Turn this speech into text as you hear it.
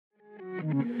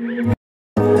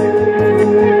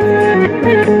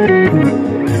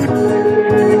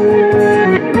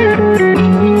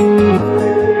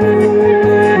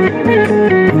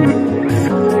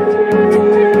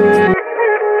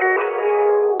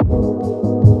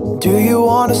Do you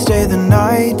wanna stay the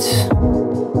night?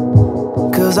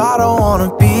 'Cause I don't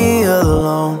wanna be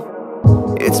alone.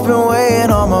 It's been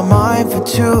weighing on my mind for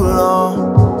too long,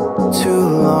 too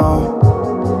long.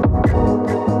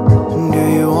 Do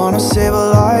you wanna save a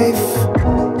life?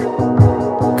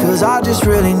 'Cause I just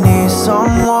really need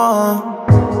someone.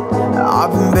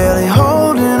 I've been barely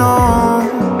holding on,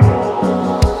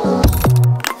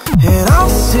 and I'm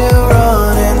still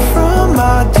running from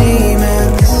my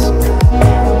demons.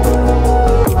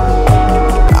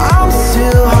 I'm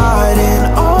still hiding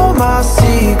all my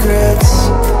secrets,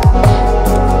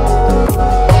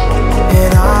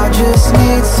 and I just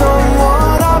need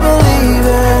someone I believe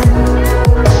in.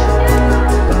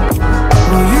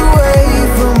 Will you wait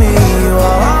for me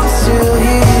while I'm still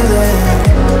healing?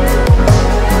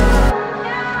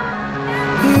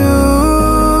 You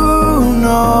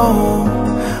know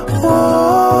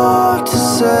what to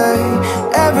say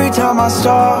every time I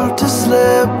start to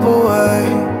slip away,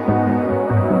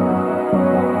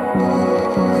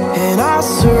 and I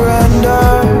surrender,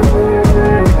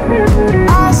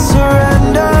 I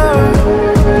surrender.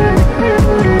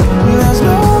 There's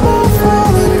no more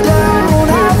falling down,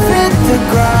 I've hit the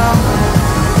ground,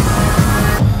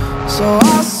 so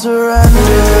I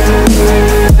surrender.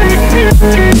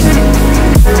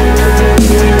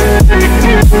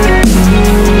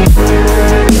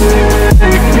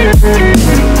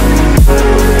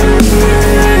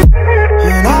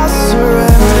 And I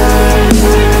surrender.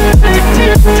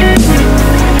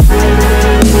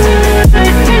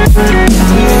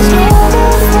 There's no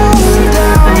more falling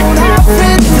down, I've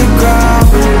hit the ground.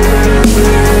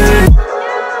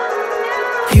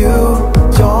 You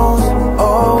don't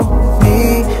owe me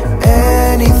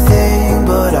anything,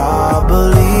 but I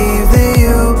believe that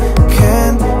you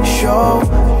can show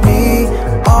me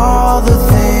all the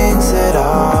things that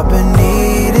I've been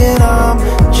needing. I'm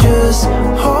just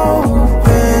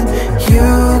hoping you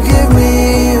give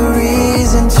me a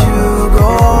reason to go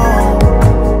on.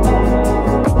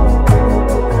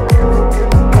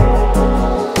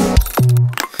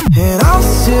 And I'm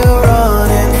still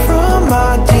running from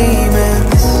my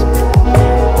demons.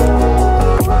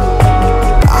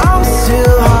 I'm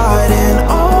still hiding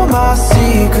all my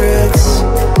secrets,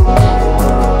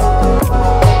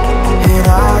 and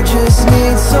I just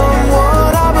need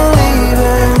someone I believe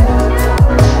in.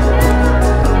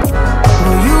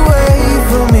 Will you wait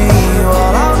for me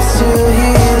while I'm still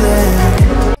healing?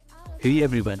 Hey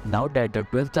everyone, now that the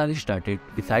 12th hour is started,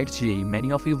 besides JEE,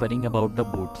 many of you worrying about the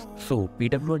boards. So,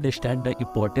 PW understand the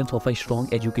importance of a strong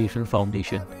educational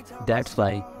foundation. That's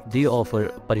why they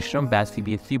offer Parishram Batch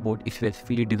CBSE board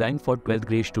specifically designed for 12th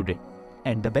grade students.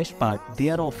 And the best part, they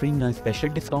are offering a special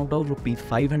discount of rupees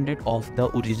 500 off the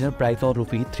original price of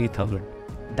rupees 3000.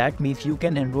 That means you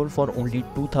can enroll for only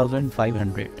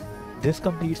 2500. This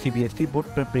complete CBSE board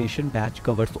preparation batch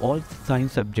covers all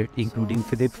science subjects including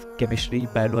physics, chemistry,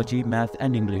 biology, math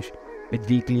and English, with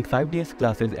weekly 5 days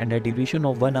classes and a duration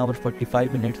of 1 hour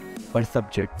 45 minutes per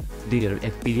subject. Their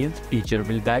experienced teacher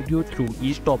will guide you through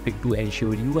each topic to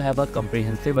ensure you have a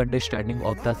comprehensive understanding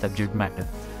of the subject matter.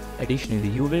 Additionally,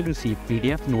 you will receive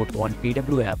PDF notes on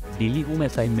PW app, daily home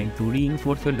assignment to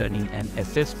reinforce your learning, and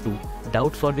access to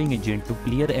doubt-solving agent to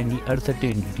clear any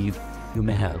uncertainties you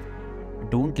may have.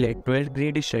 Don't let 12th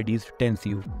grade studies tense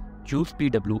you. Choose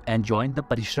PW and join the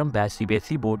Parishram Batch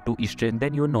CBSE board to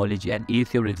strengthen your knowledge and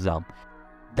ace your exam.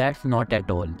 That's not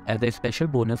at all. As a special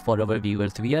bonus for our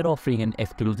viewers, we are offering an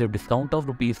exclusive discount of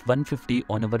rupees 150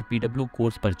 on our PW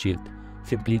course purchase.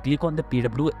 Simply click on the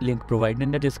PW link provided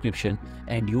in the description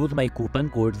and use my coupon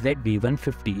code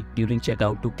ZB150 during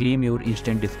checkout to claim your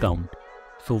instant discount.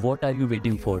 So what are you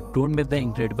waiting for? Don't miss the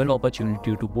incredible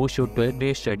opportunity to boost your 12th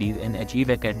grade studies and achieve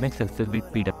academic success with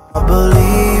PW. I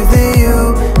believe that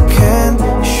you can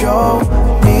show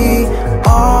me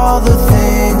all the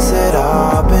things that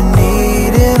I've been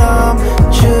needing. I'm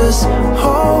just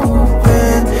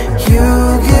hoping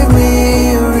you give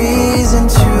me a reason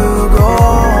to go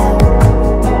on.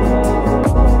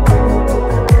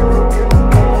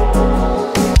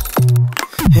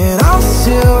 And I'm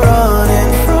still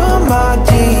running from my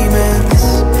demons.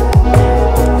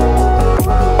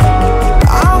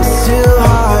 I'm still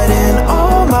hiding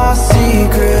all my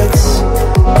secrets,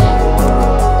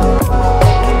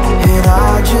 and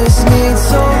I just need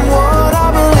someone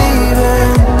I believe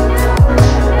in.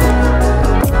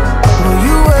 Will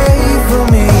you wait for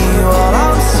me while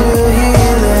I'm still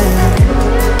healing?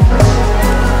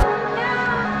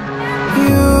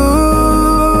 You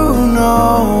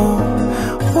know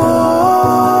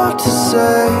what to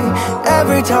say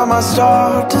every time I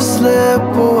start to slip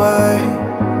away,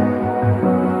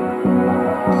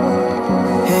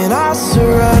 and I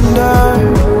surrender.